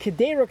a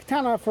kedera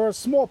ketana for a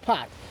small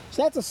pot.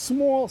 So that's a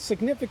small,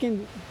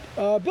 significant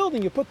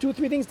building. You put 2 or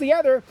 3 things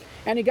together,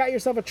 and you got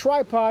yourself a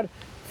tripod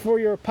for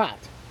your pot.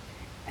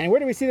 And where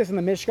do we see this in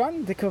the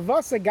Mishkan? The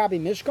kavasa gabi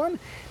Mishkan,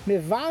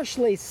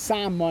 mivashle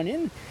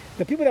samonin.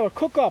 The people that would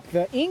cook up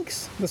the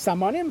inks, the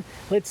samonim,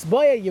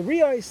 litzbaya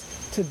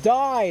yeriyos, to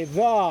dye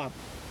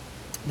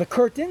the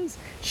curtains,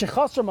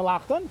 shechasr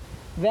malachton,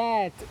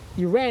 that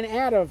you ran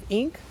out of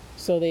ink,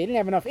 so they didn't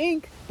have enough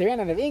ink. They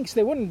ran out of ink, so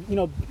they wouldn't,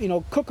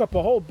 cook up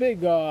a whole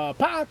big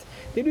pot.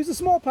 They'd use a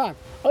small pot.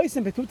 No, it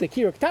doesn't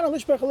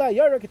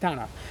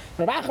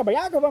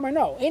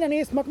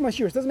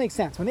make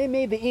sense. When they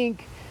made the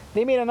ink,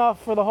 they made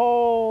enough for the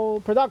whole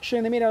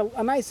production. They made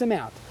a nice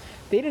amount.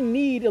 They didn't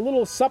need a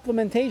little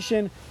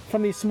supplementation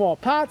from these small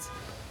pots.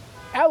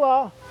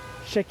 Ella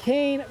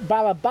shekain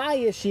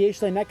balabayis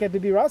sheyesh lenekev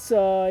bibi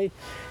rasai.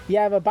 You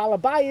have a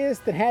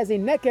balabayis that has a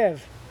nekev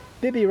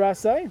bibi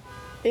rasai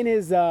in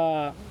his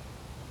bira,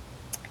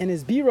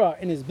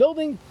 in his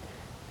building.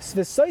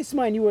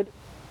 Svisoisma,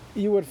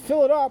 you would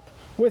fill it up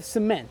with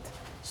cement.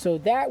 So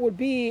that would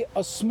be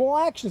a small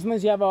action.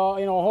 Sometimes you have a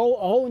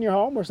hole in your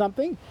home or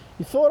something.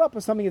 You fill it up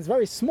with something that's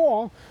very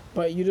small,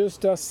 but you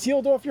just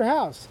sealed off your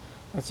house.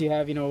 Once you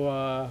have,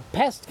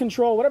 pest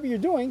control, whatever you're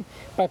doing,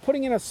 by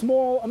putting in a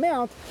small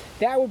amount,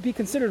 that would be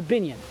considered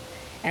binyan.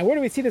 And where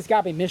do we see this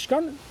Gabi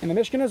Mishkan? In the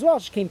Mishkan as well.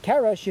 She came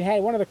Karash, you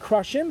had one of the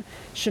crushim,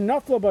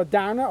 Shenafla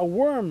Badana, a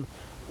worm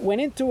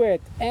went into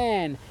it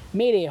and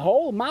made a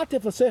hole.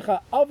 Matif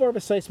Lasecha Avar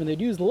B'Seisman. They'd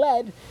use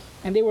lead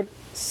and they would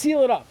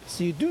seal it up.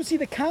 So you do see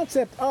the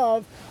concept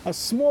of a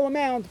small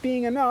amount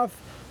being enough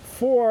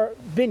for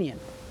binyan.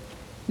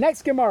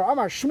 Next Gemara,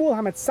 Amar Shmuel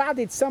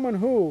Hametzadit, someone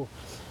who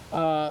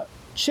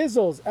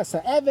chisels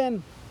asa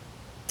even,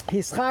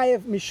 he's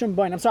chayev mishum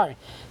bain. I'm sorry.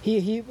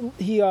 He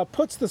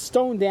puts the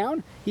stone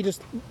down. He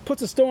just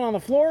puts a stone on the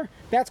floor.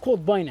 That's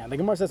called baina. The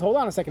Gemara says, hold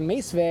on a second,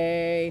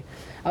 meisvei.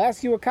 I'll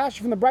ask you a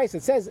kasha from the Brisa.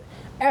 It says,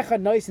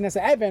 echad noisin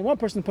asa even. One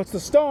person puts the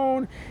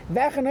stone.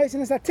 V'echad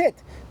noisin asa tit.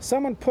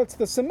 Someone puts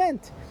the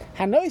cement.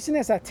 Hanoisin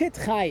asa tit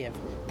chayev.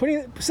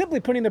 Simply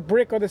putting the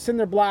brick or the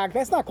cinder block,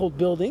 that's not called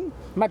building.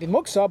 It might be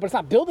muksa, but it's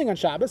not building on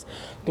Shabbos.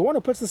 The one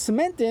who puts the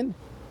cement in,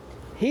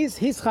 he's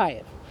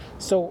chayev.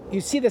 So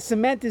you see the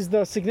cement is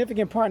the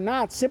significant part,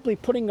 not simply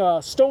putting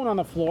a stone on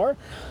the floor.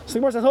 So the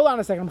Gemara says, hold on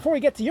a second. Before we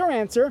get to your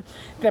answer,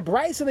 the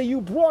brisa that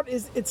you brought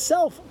is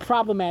itself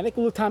problematic.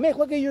 Look at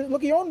your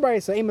own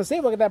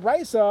brisa. Look at that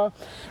brisa.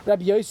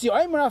 Rabbi Yossi,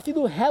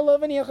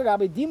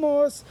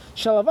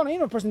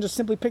 a person just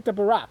simply picked up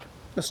a rock,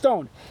 a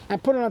stone,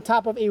 and put it on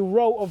top of a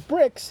row of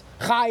bricks.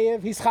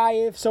 Chayev, he's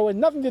chayev. So it has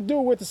nothing to do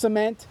with the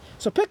cement.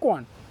 So pick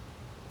one.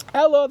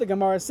 Ella, the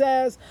Gemara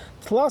says,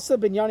 Tlasa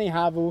binyani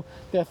havu.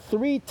 There are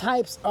three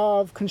types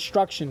of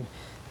construction.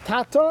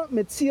 Tata,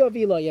 mitzia,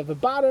 vila. You have the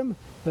bottom,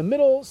 the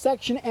middle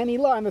section, and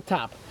ila on the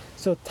top.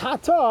 So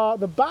tata,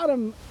 the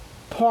bottom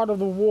part of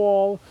the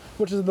wall,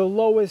 which is the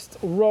lowest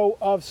row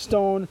of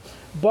stone.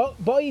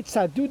 Ba'it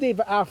sadude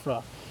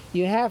va'afra.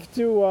 You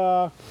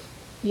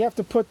have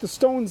to put the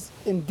stones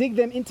and dig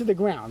them into the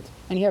ground.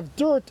 And you have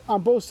dirt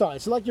on both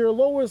sides. So like your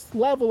lowest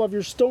level of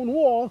your stone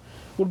wall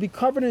would be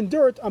covered in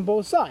dirt on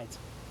both sides.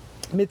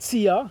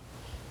 Mitzia,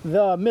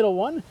 the middle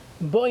one.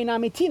 Bo'ina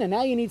mitina,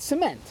 now you need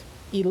cement.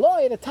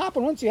 Eloi, the top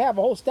one, once you have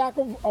a whole stack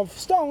of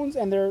stones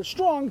and they're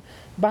strong,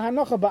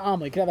 bahanocha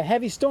ba'ama. You can have a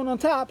heavy stone on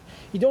top.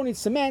 You don't need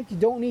cement, you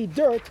don't need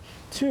dirt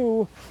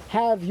to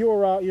have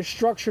your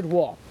structured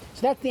wall.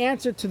 So that's the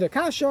answer to the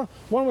kasha.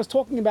 One was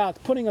talking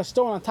about putting a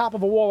stone on top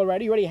of a wall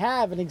already. You already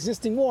have an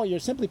existing wall, you're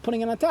simply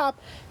putting it on top.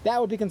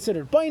 That would be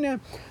considered baina.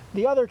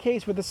 The other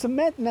case where the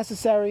cement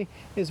necessary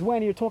is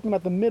when you're talking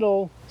about the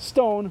middle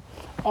stone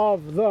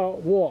of the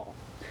wall.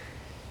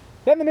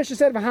 Then the Mishnah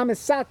said,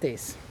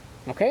 V'hamesates.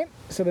 Okay?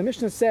 So the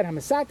Mishnah said,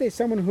 Hamesates,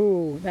 someone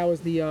who, that was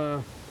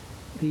what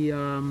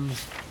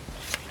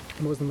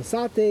was the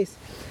Mesates?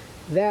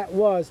 That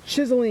was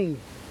chiseling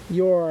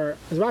your,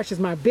 as Rashi says,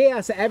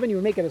 Ma'beas Evan, you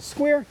would make it a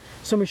square.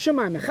 So Mishum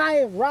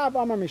Mechayev, Rav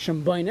Amar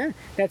Mishum Bainer,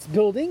 that's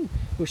building.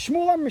 With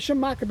Shmuel Amar Mishum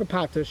Makeh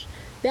B'Patush,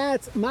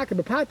 that's Makeh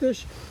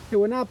B'Patush, it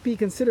would not be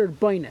considered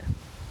Bainer.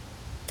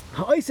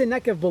 Ha'oise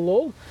Nekev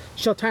Belul,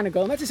 Shel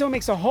Tarnagol. Let's say someone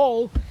makes a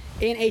hole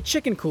in a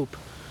chicken coop.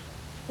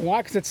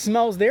 Why? Because it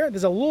smells there.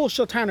 There's a lul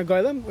shel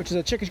tarnagolim, which is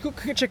a chicken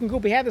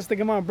coop. We had this, the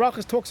Gemara in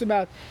Brachos talks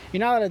about you're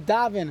not allowed to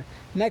daven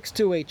next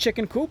to a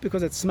chicken coop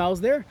because it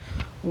smells there.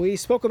 We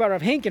spoke about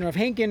Rav Henkin. Rav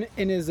Henkin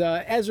in his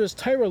Ezra's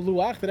Torah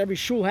Luach that every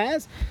shul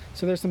has.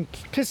 So there's some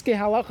Piskei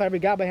Halacha, every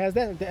Gabbai has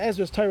that, the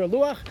Ezra's Torah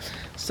Luach.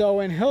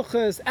 So in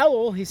Hilchas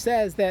Elul, he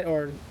says that,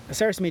 or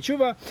Aseres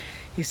Meitshuva,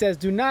 he says,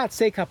 do not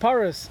say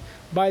kaparas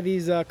by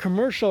these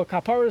commercial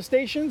kapara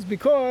stations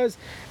because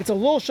it's a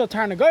lul shel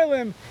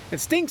tarnagolim, it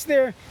stinks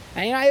there,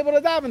 and you're not able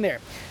to daven there.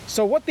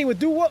 So what they would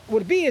do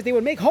would be is they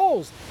would make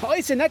holes. You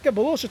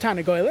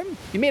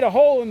made a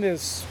hole in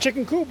this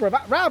chicken coop,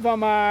 Rav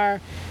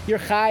Amar, you're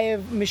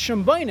chayev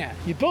mishum baina.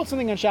 You built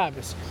something on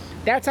Shabbos.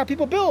 That's how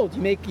people build.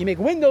 You make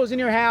windows in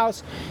your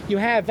house, you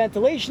have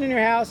ventilation in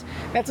your house.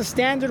 That's a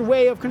standard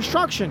way of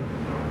construction.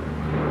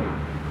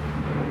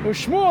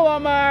 Shmuel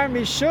Amar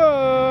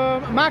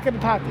mishum makeh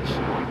b'patish.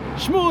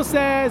 Shmuel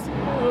says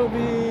it will be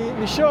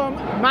mishum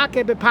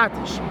makeh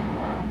b'patish.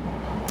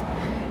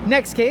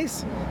 Next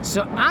case,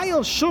 so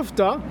ayil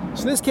shufta.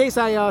 So this case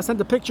I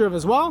sent a picture of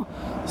as well.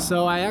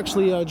 So I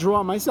actually drew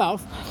it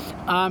myself.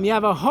 You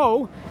have a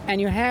hoe, and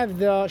you have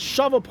the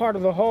shovel part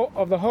of the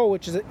hoe,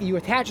 which is you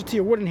attach it to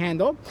your wooden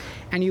handle,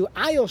 and you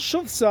ayil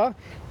shufsa.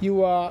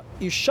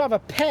 You shove a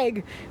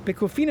peg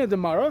bekufina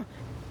demara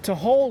to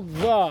hold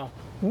the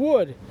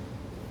wood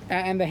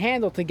and the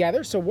handle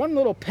together. So one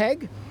little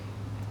peg.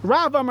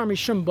 Rav Amar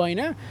Mishum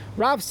Baina.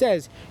 Rav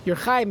says you're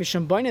Chai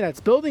Mishum Baina. That's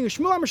building.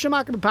 Shmuel Amar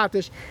Makeh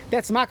B'Patish.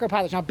 That's Makeh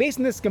B'Patish. Now, based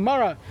on this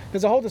Gemara,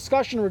 there's a whole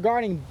discussion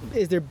regarding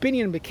is there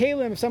binyan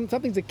b'kelim? If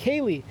something's a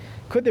keli,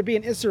 could there be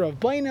an isser of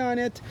Baina on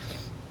it?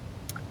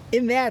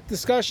 In that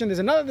discussion, there's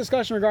another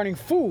discussion regarding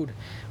food.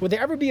 Would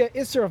there ever be an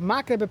isser of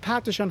Makeh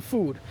B'Patish on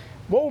food?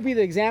 What would be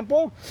the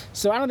example?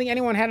 So I don't think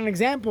anyone had an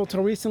example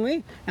till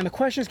recently. And the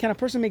question is, can a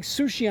person make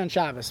sushi on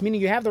Shabbos?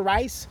 Meaning you have the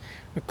rice,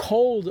 the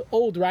cold,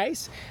 old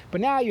rice, but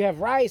now you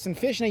have rice and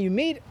fish, and you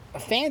made a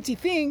fancy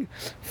thing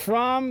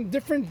from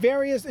different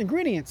various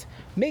ingredients.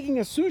 Making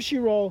a sushi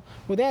roll,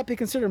 would that be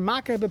considered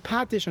makeh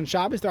b'patish on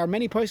Shabbos? There are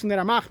many places that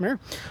are machmer.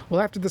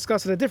 We'll have to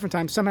discuss it at a different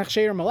time. Some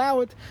hechsherim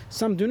allow it,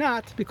 some do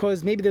not,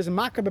 because maybe there's a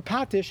makeh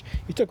b'patish.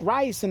 You took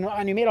rice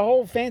and you made a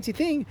whole fancy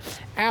thing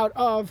out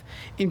of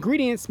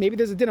ingredients. Maybe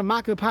there's a din of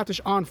makeh b'patish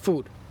on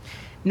food.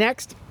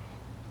 Next,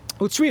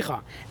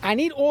 utzricha. I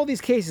need all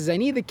these cases. I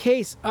need the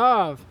case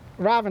of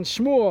Rav and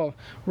Shmuel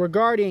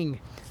regarding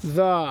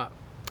the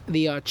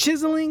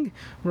chiseling,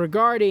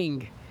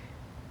 regarding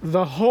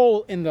the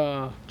hole in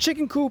the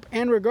chicken coop,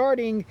 and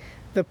regarding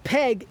the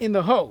peg in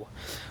the hoe.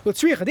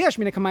 Just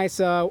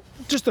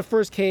the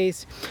first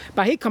case,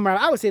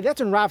 I would say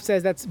that's when Rav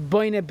says that's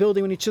boine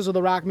building when you chisel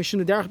the rock. You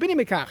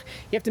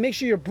have to make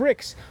sure your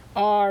bricks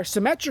are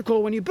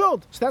symmetrical when you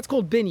build, so that's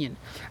called binyan.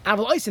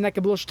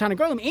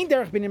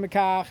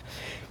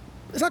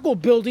 It's not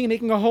called building,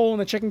 making a hole in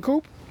the chicken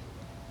coop.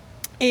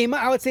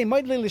 I would say he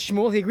agrees to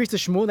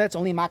Shmuel, that's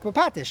only makbeh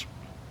patish.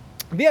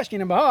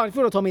 If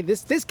you told me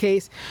this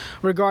case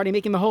regarding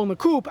making the hole in the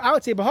coop, I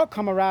would say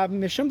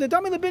Mishum the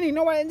dummy lebini. You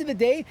know what? At the end of the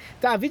day,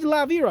 David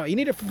lavira. You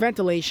need it for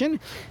ventilation,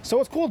 so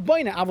it's called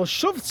boina. Avol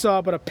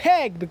shuvtza, but a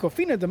peg, the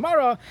kofina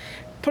demara,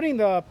 putting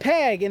the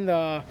peg in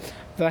the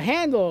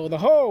handle, the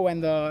hoe,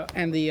 and the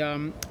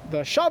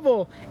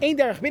shovel. Ein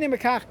derech binim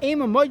bekach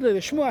ema moidle the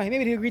Shmuel.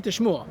 Maybe he agreed to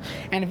Shmuel.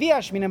 And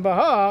viash minim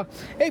baha.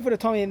 If you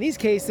told me in these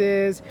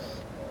cases,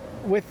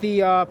 with the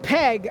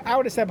peg, I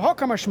would have said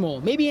Hakam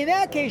Shmuel. Maybe in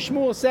that case,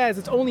 Shmuel says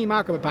it's only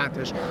makbeh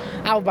patish.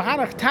 Al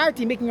Bahanach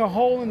Tarti, making a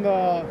hole in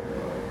the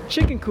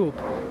chicken coop,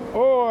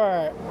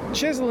 or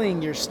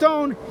chiseling your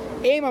stone.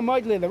 Ema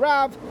Moidle the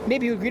Rav.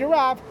 Maybe you agree to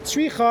Rav.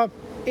 Tzricha,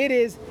 it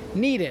is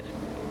needed.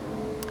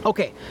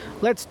 Okay,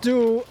 let's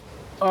do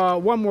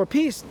one more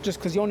piece, just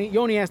because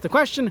Yoni asked the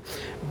question.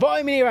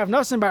 Rav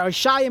Nosson by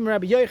Arshaya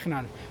Rabbi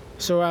Yochanan.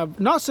 So Rav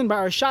Nosson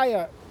by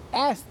Arshaya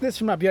asked this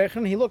from Rabbi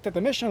Yochanan. He looked at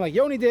the Mishnah like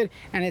Yoni did,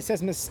 and it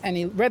says, and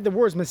he read the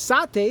words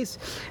Mesates,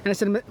 and it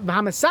said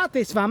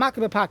V'hamesates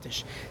v'hamakbeh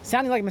patish,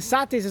 sounding like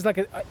Mesates is like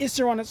a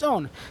Isser on its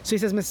own. So he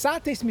says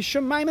Mesates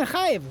mishum mayim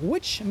chayiv.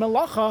 Which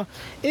melacha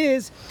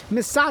is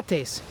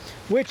Mesates?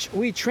 Which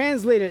we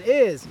translated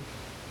is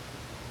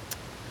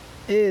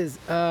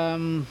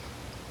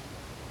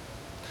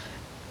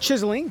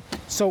chiseling.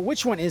 So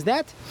which one is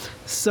that?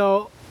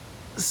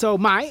 Mishum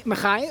my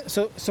mechayev.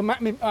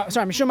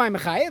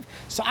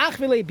 So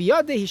achvile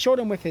biyade, he showed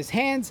him with his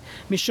hands.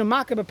 Mishum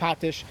makbeh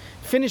patish,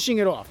 finishing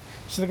it off.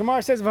 So the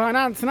Gemara says,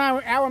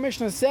 our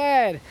Mishnah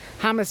said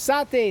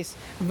hamasates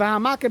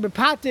v'hamakbeh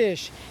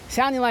patish,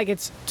 sounding like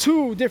it's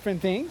two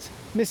different things,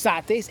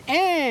 misates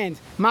and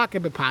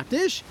makbeh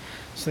patish.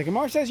 So the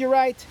Gemara says, you're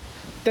right.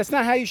 That's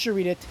not how you should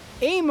read it.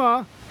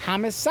 Ema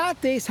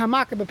hamasates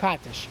hamakbeh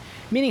patish.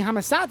 Meaning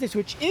hamasatis,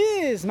 which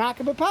is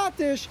makbeh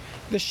patish,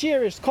 the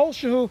shear is kol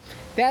shehu.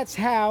 That's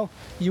how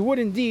you would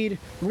indeed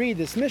read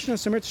this Mishnah.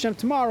 So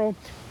tomorrow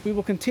we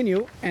will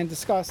continue and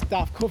discuss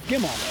Daf Kuf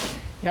Gimel.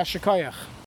 Yashar Koyach.